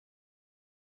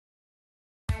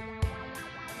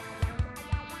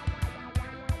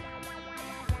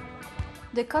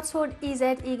The Cotswold EZ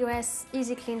Egress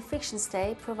Easy Clean Friction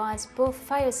Stay provides both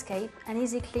fire escape and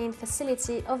easy clean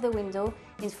facility of the window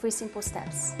in 3 simple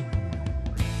steps.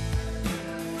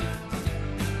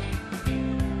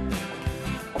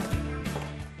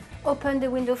 Open the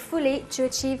window fully to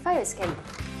achieve fire escape.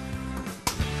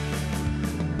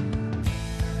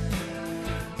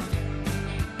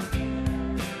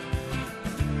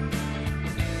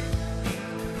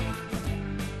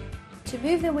 To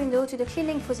move the window to the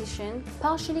cleaning position,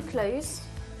 partially close.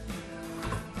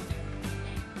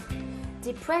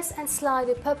 Depress and slide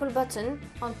the purple button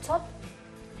on top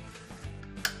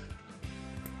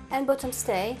and bottom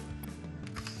stay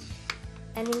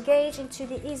and engage into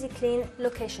the Easy Clean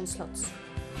location slots.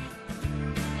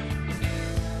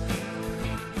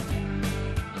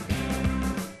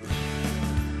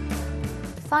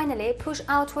 Finally, push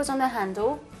outwards on the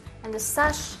handle and the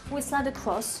sash will slide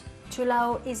across to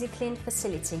allow easy clean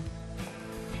facility.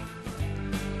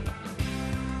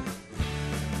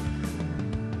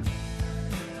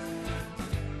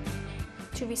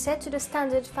 To reset to the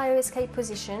standard fire escape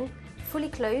position, fully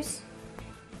close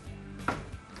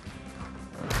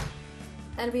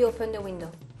and reopen the window.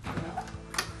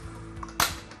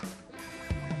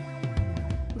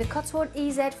 The Cotswold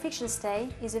EZ Friction Stay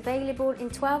is available in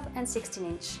 12 and 16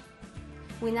 inch.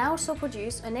 We now also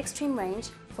produce an extreme range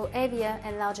for heavier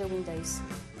and larger windows.